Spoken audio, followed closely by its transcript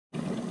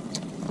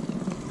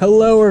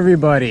Hello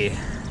everybody,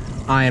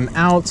 I am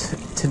out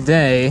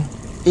today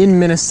in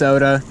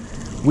Minnesota.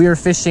 We are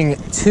fishing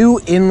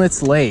 2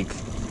 Inlets Lake.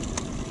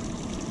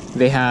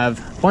 They have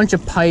a bunch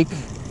of pike,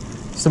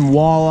 some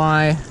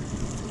walleye,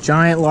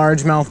 giant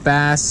largemouth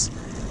bass.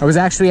 I was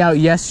actually out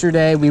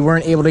yesterday. We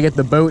weren't able to get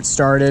the boat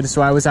started,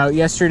 so I was out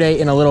yesterday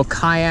in a little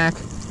kayak.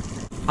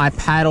 I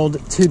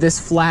paddled to this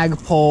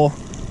flagpole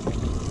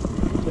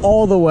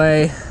all the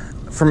way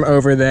from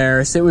over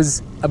there, so it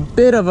was a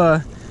bit of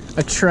a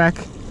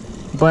trek,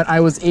 but I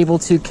was able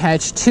to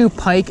catch 2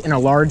 pike and a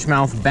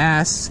largemouth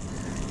bass,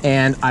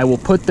 and I will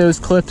put those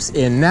clips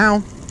in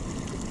now.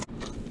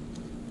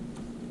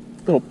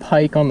 Little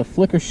pike on the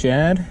flicker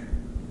shad.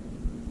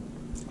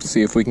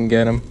 See if we can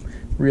get him.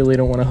 Really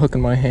don't want to hook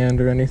in my hand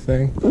or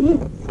anything.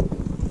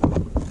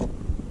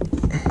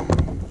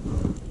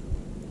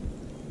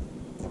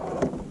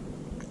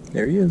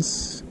 There he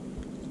is.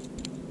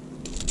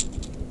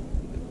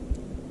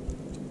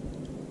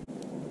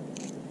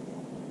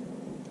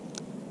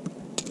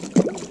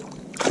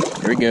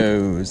 There he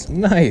goes.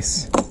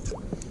 Nice.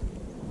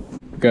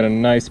 Got a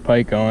nice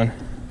pike on.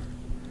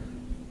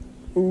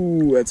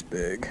 Ooh, that's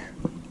big.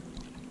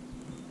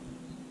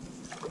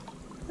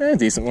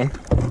 Decent one.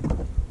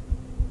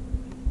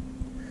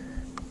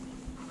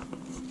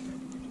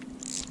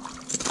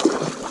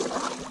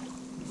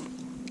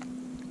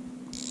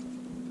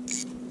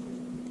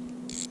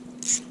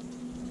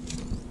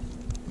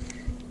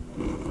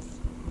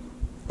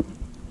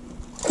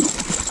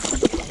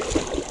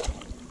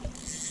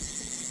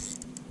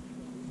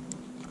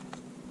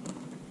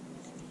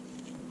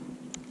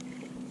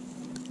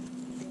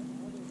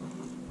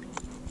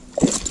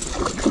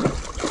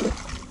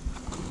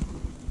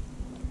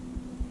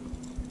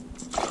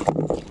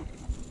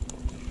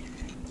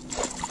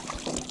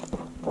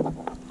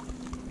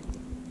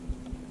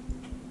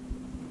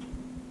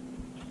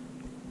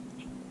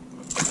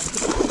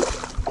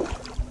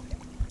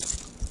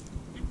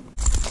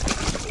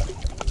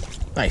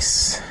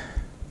 Nice.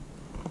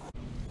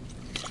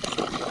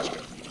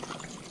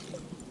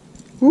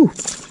 Ooh.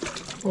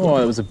 Oh,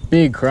 that was a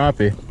big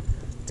crappie.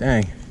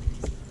 Dang.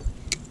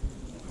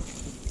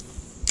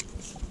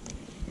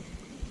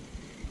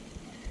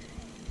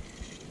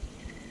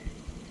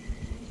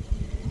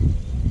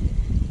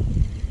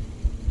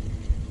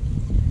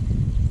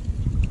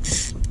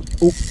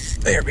 Oh,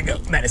 there we go.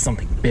 That is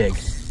something big.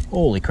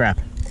 Holy crap.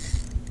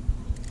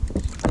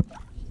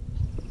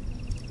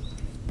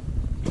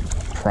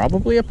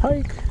 Probably a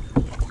pike.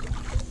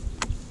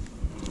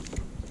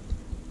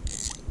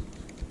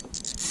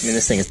 I mean,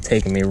 this thing is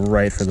taking me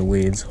right for the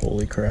weeds.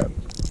 Holy crap.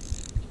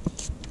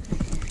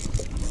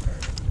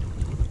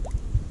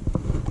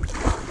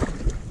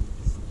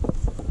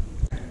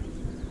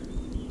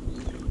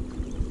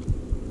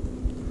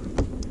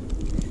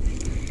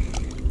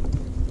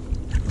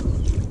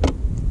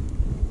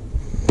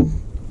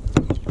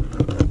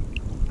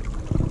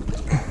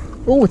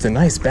 Oh, it's a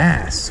nice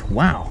bass.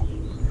 Wow.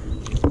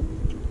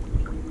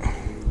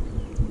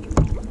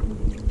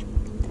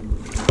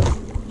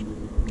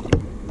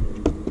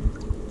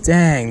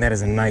 Dang, that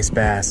is a nice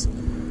bass.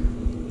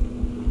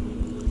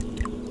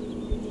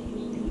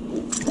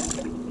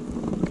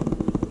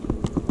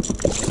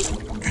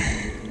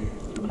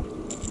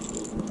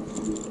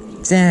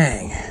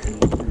 Dang.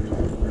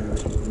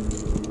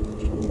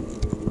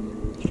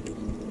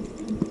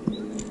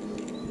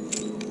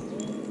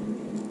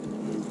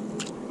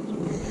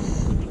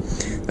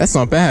 That's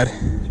not bad.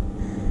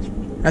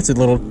 That's a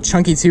little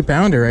chunky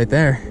 2-pounder right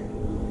there.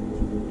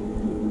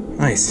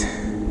 Nice.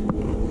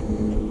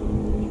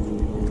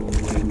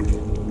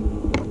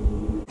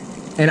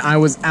 And I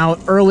was out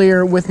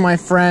earlier with my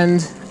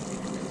friend.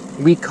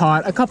 We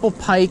caught a couple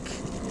pike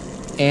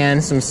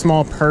and some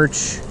small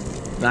perch,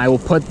 and I will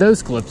put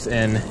those clips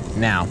in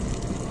now.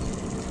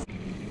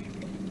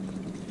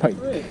 Pike.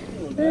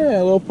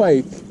 Yeah, a little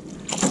pike.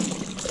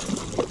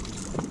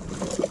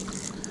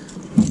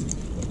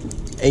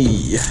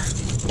 Hey.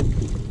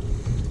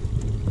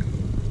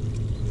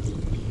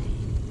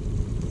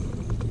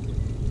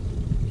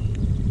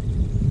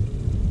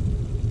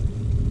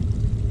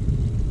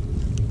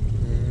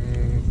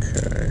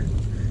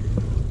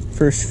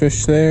 First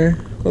fish there,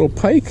 little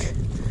pike.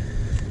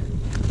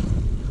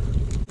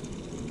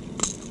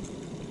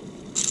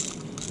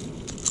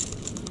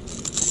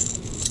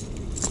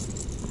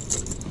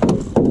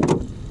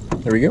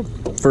 There we go.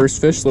 First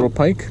fish, little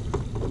pike.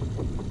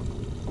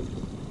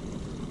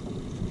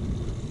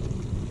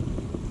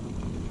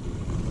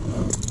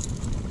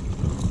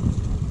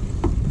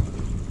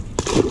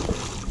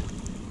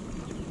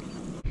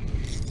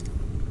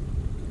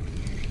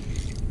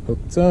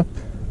 Hooked up.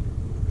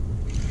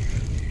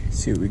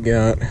 See what we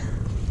got.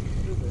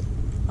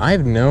 I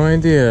have no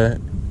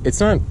idea. It's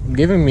not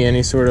giving me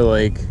any sort of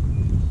like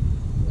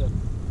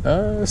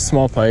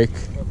small pike.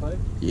 Small pike?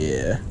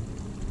 Yeah.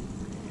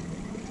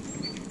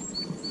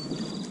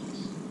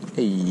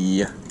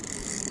 Hey.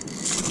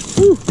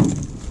 Woo.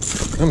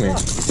 Come here.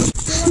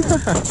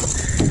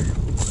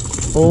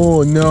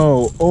 Oh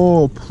no.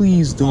 Oh,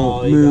 please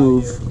don't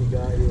move.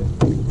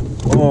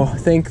 Oh,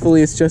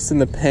 thankfully it's just in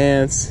the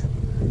pants.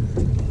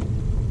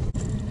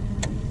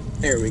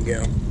 There we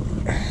go.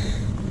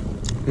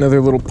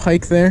 Another little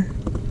pike there.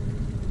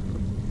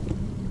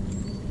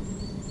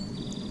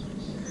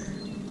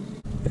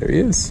 There he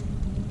is.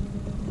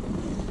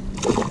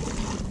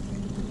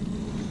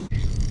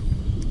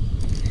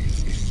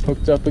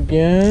 Hooked up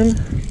again.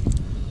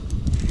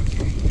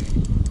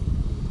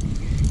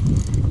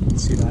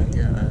 Let's see what I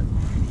got.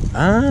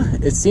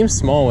 It seems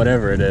small,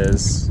 whatever it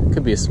is. It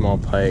could be a small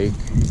pike.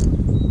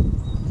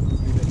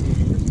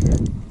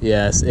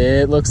 Yes,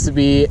 it looks to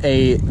be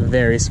a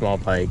very small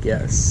pike,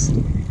 yes.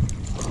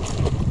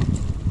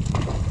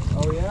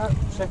 Oh yeah?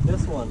 Check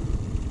this one.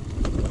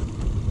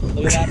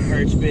 Look at that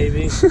perch,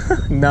 baby.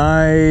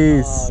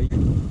 Nice. Oh,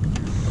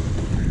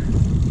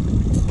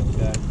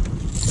 okay.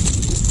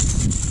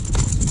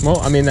 Well,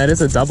 I mean, that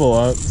is a double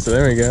up, so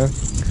there we go.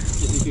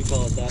 You could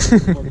call it that.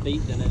 It's more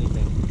bait than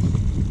anything.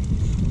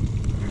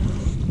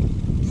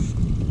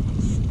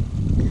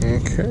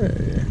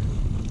 Okay.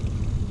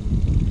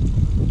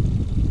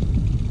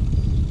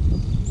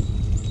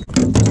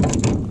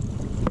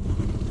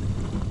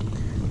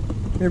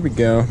 There we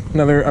go.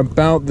 Another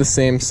about the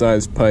same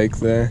size pike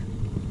there.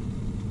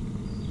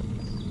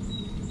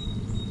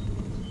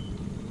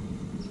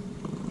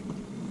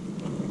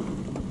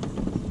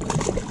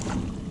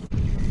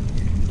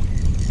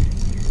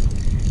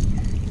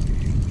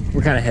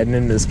 We're kind of heading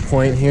into this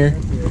point here.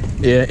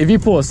 Yeah, if you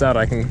pull us out,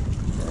 I can.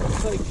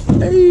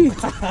 Hey,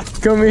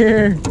 come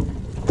here.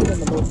 Get in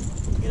the boat.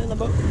 Get in the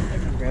boat. I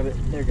can grab it.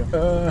 There you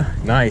go.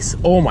 Nice.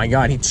 Oh my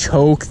God, he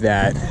choked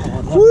that.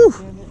 Oh, Woo!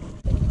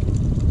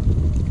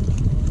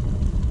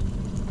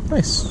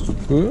 Nice.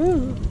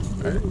 Ooh.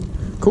 All right.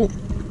 Cool.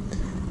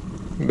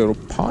 Little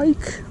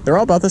pike. They're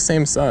all about the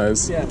same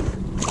size. Yeah.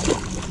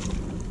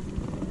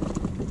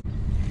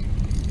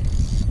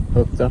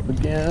 Hooked up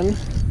again.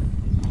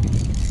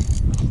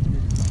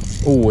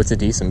 Oh, it's a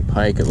decent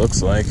pike, it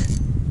looks like.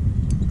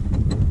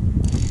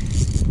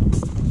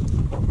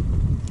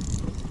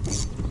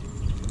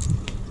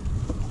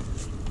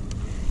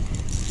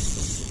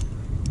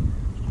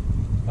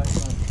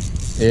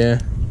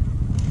 Yeah.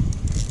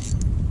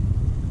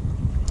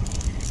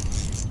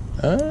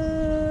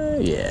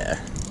 Yeah.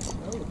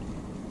 Oh.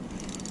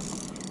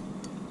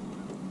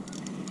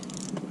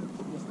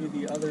 Must be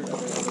the other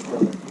brother.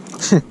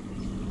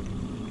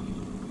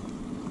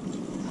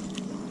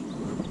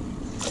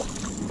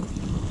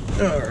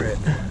 Alright.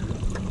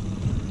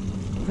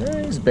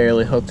 He's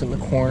barely hooked in the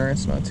corner,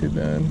 it's not too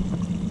bad.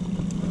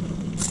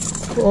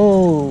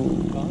 Oh,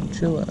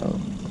 chill out.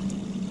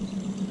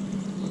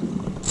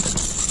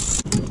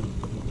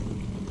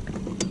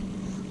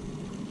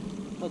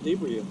 How deep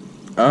were you?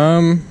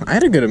 I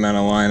had a good amount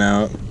of line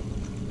out.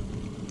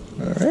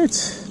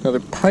 Alright, another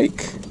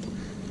pike.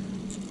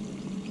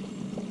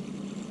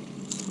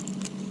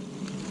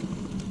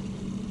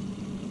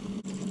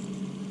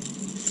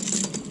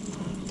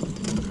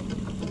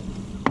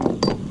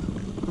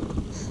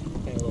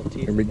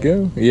 Here we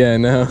go. Yeah,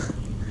 no.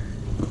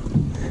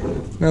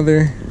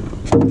 Another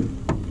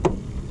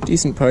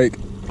decent pike.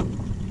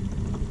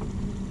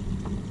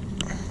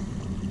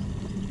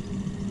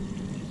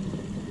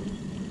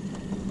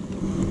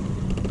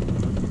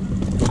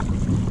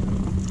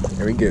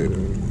 There he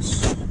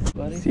goes.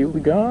 Buddy. See what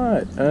we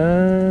got.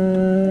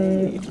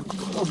 Hey,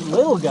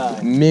 little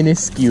guy.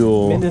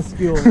 Minuscule.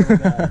 Minuscule little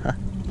guy.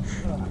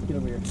 Get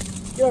over here.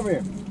 Get over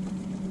here.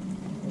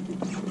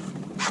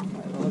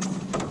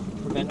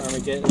 Prevent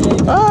Armageddon.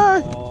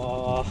 Ah!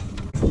 Aww.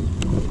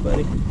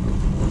 Buddy.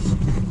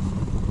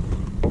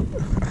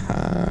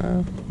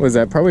 What is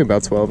that? Probably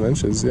about 12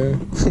 inches, yeah.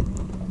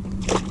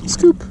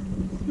 Scoop.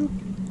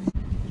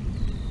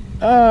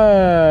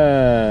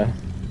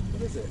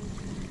 What is it?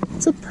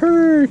 It's a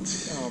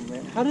perch. Oh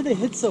man, how did they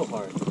hit so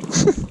hard?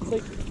 It's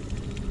like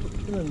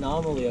an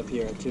anomaly up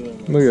here at 2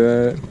 inlets. Look at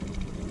that.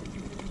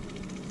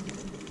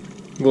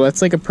 Well,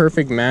 that's like a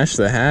perfect mash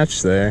the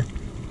hatch there.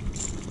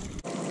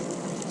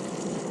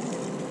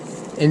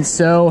 And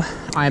so,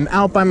 I'm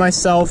out by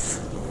myself.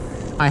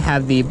 I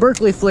have the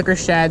Berkeley flicker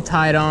shad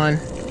tied on.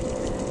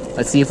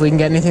 Let's see if we can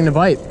get anything to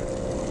bite.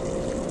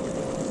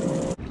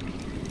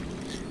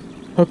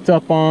 Hooked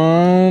up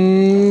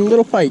on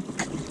little pike.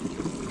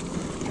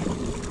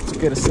 Let's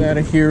get us out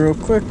of here real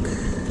quick.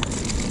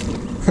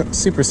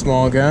 Super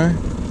small guy.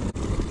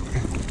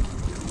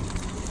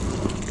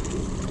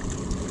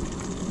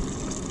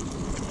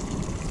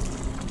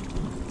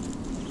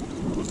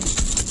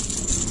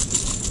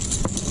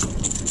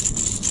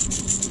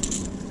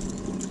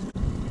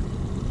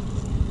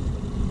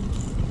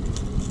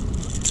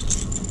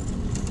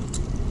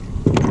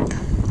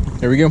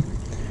 There we go.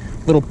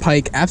 Little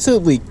pike,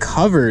 absolutely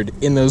covered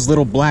in those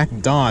little black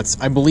dots.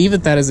 I believe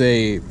that that is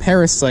a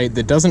parasite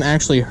that doesn't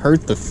actually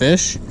hurt the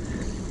fish,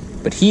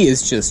 but he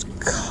is just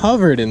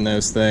covered in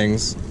those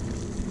things.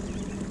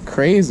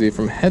 Crazy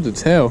from head to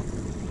tail.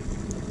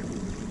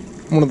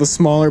 One of the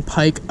smaller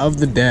pike of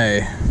the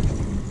day.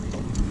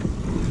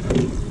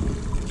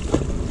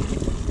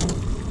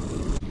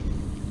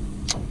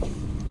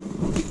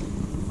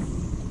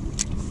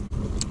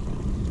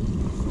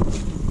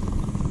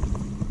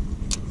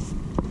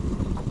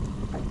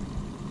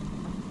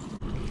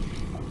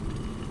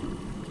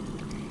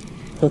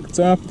 hooked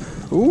up.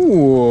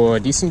 Ooh, a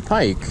decent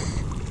pike.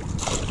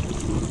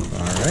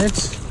 All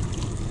right.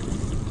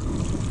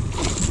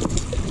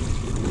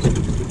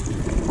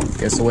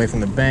 Gets away from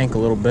the bank a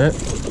little bit.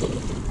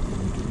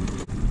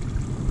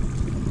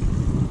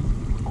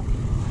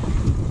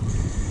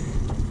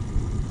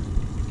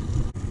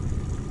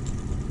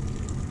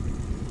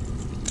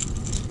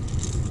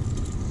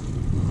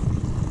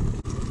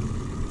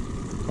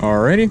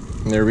 Alrighty,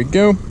 there we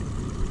go.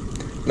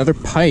 Another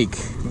pike.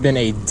 Been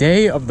a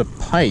day of the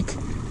pike.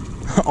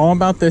 All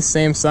about this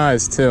same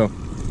size too.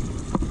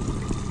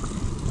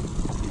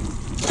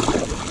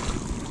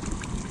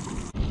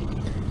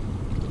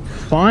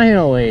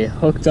 Finally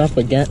hooked up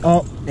again.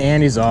 Oh,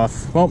 and he's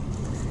off. Well,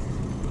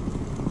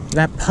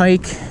 that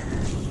pike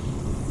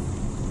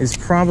is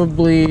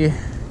probably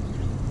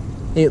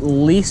at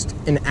least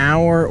an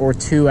hour or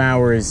 2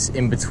 hours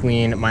in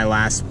between my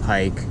last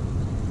pike.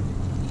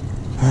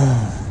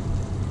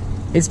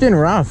 It's been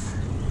rough.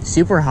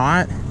 Super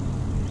hot.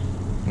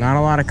 Not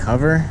a lot of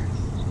cover.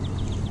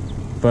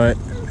 But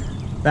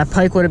that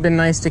pike would have been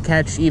nice to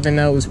catch even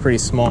though it was pretty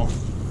small.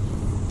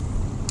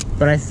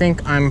 But I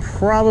think I'm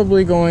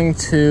probably going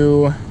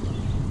to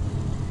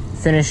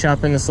finish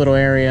up in this little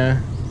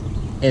area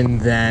and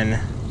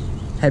then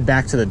head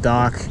back to the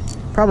dock.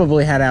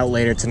 Probably head out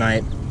later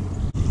tonight.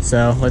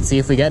 So let's see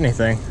if we get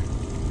anything.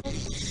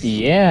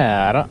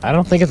 Yeah, I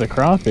don't think it's a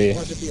crappie.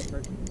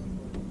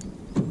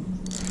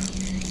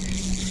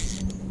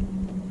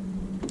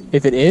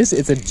 If it is,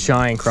 it's a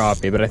giant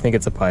crappie, but I think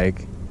it's a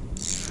pike.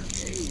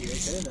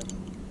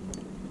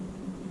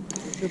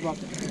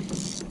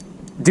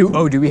 Do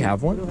we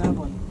have one? We don't have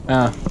one.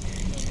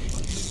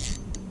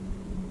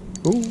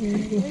 Ooh.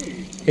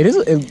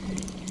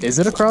 Is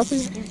it a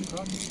crappie?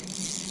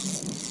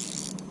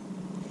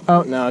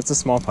 Oh, no, it's a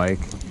small pike.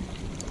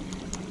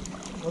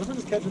 What if we're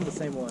just catching the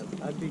same one?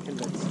 I'd be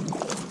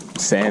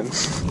convinced. Same.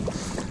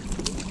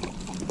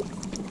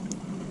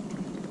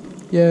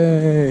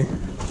 Yay.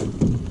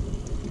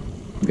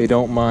 They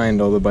don't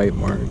mind all the bite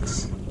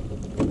marks.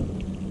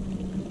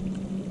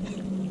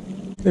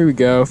 There we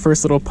go,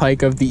 first little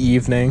pike of the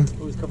evening.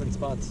 Always covered in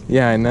spots.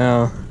 Yeah, I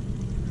know.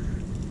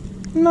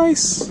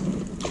 Nice.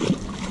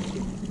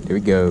 Here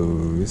he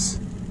goes.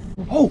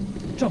 Oh!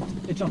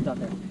 Jumped! It jumped out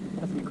there.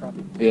 Has to be a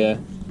crappie. Yeah.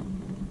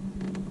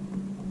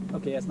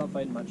 Okay, it's not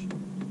fighting much.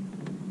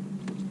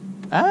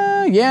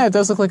 Yeah, it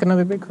does look like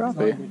another big It's not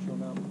crappie. neutral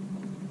now.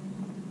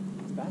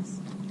 It's bass?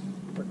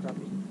 Or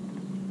crappie?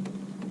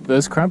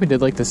 Those crappie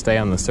did like to stay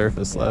on the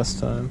surface last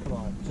time. Come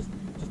on, just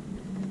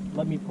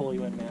let me pull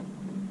you in, man.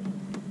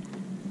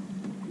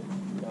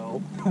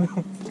 No.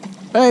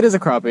 Hey, it is a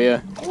crappie,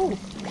 yeah. Oh!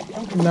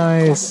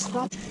 Nice.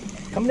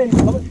 Coming in,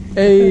 coming.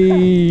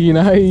 Hey,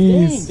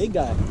 nice. Dang, big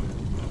guy.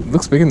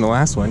 Looks bigger than the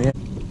last one, yeah.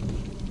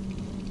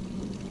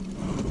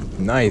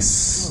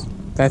 Nice.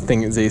 That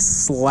thing is a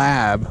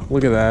slab.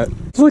 Look at that.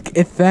 Look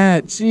at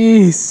that.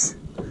 Jeez.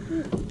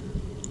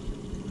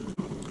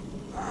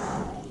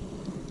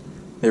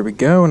 There we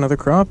go. Another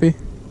crappie.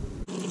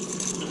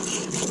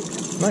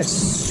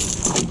 Nice.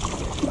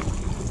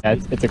 Yeah,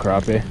 it's a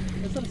crappie.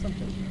 It's not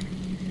something.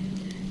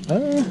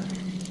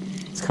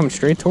 It's coming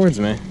straight towards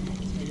me.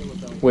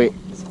 Wait.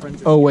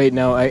 Oh, wait,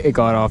 no. It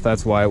got off.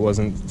 That's why it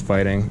wasn't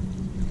fighting.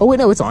 Oh, wait,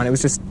 no. It's on. It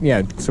was just,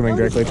 yeah, swimming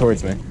directly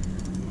towards me.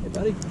 Hey,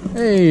 buddy.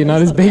 Hey,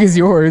 not as big as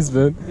yours,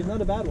 but... He's not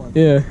a bad one.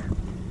 Yeah.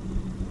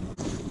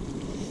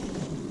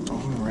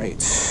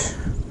 Alright.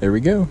 There we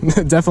go.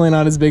 Definitely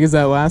not as big as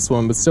that last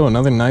one, but still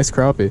another nice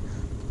crappie.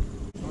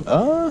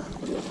 Oh.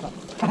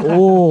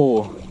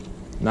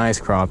 Nice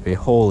crappie.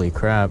 Holy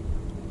crap.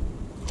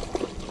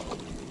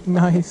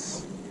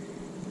 Nice.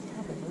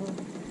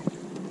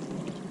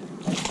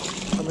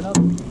 Coming up.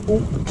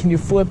 Oh, can you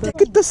flip it?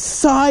 Look at the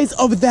size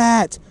of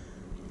that!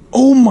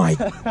 Oh my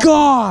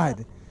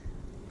god!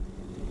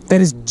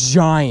 That is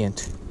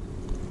giant.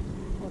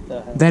 What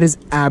the heck? That is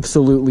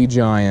absolutely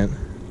giant.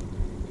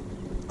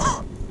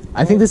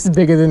 I think this is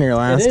bigger than your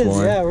last It is,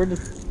 one. yeah, we're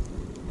just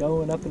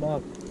going up and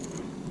up.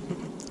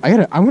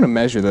 I'm gonna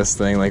measure this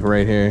thing like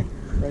right here.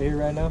 Right here,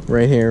 right now?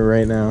 Right here,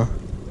 right now.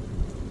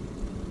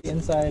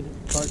 Inside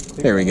part.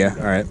 There we go.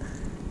 Alright. Alright,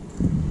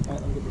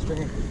 let me get the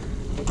stringer.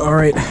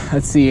 Alright,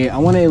 let's see. I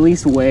want to at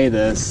least weigh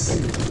this.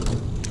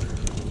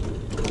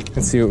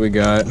 Let's see what we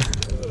got.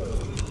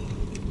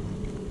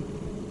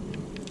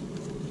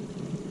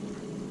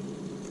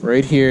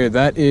 Right here,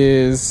 that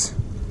is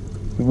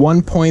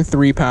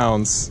 1.3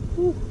 pounds.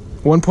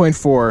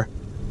 1.4.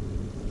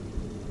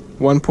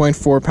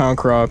 1.4 pound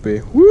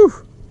crappie. Woo!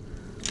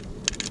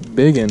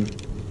 Biggin.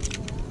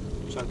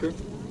 Chunker,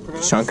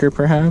 perhaps? Chunker,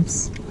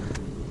 perhaps?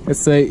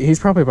 It's like, he's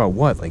probably about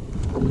what, like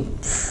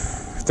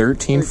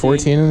 13,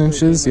 14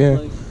 inches? Yeah.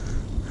 Like.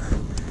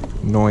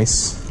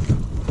 Nice.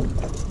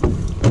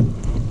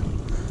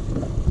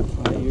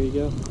 Alright, here you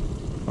go.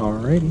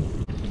 Alrighty.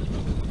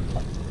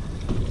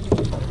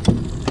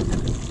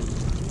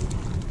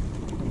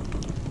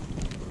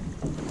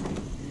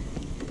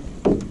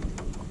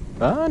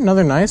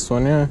 Another nice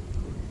one, yeah.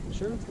 You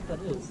sure that's what that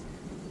is?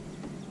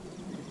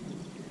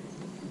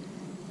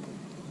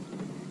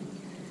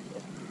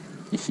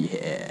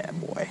 Yeah,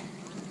 boy.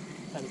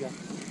 Time to go.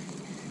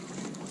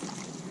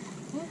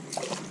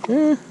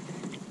 Yeah.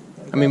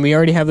 I mean, we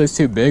already have those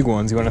two big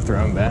ones. You want to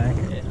throw them back?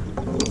 Yeah.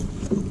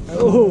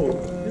 Oh,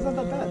 he's not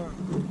that bad.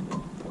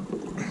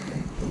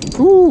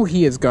 Ooh,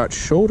 he has got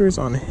shoulders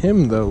on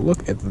him, though.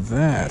 Look at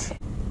that.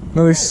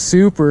 Another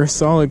super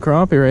solid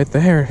crappie right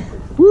there.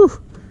 Woo!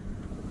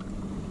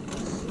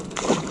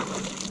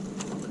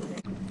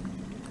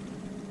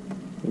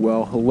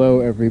 Well,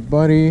 hello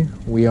everybody.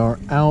 We are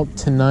out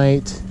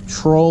tonight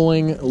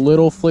trolling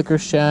little flicker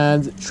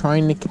shads,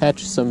 trying to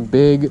catch some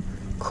big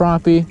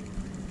crappie.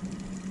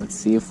 Let's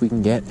see if we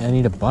can get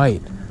any to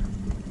bite.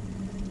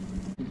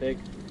 Big.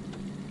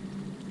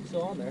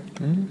 Still on there.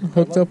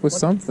 Hooked up with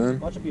something.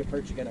 Watch it be a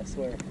perch again, I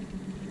swear.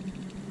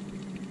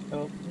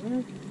 Oh.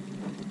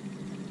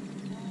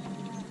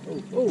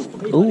 Oh,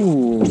 hey,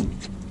 Ooh.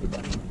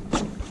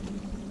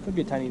 Could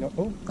be a tiny note.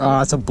 Oh.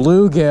 Ah, it's a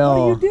bluegill.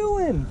 What are you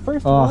doing?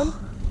 First one?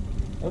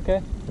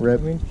 Okay. Rip.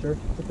 I mean, sure.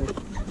 Okay.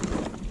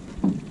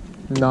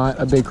 Not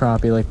a big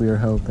crappie like we were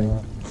hoping.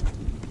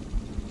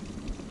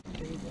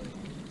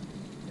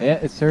 Yeah,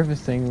 it's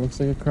surfacing. Looks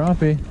like a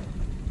crappie.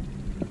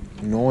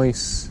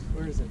 Nice.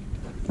 Where is it?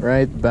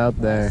 Right about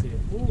I there. see it.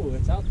 Ooh,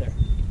 it's out there.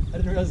 I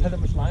didn't realize it had that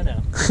much line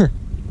out.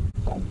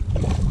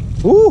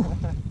 Ooh!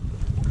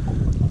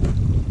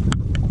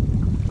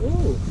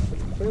 Ooh,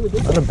 fairly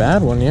big. Not a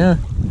bad one, yeah.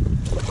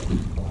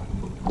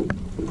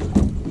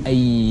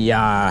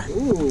 Ayah.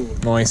 Ooh.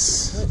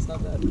 Nice. Nice,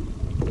 not bad.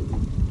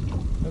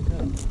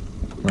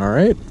 Okay.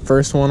 Alright,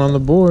 first one on the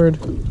board.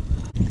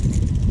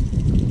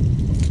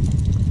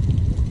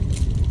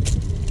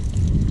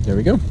 There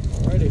we go.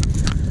 Alrighty.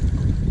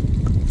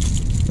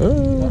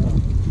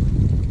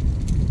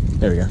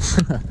 There we go.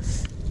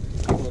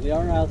 Well, they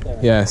are out there.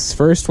 Yes,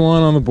 first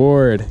one on the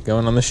board,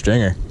 going on the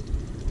stringer.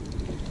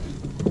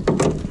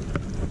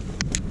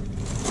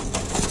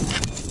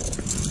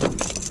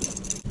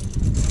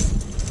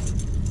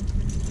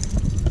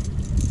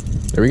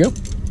 There we go.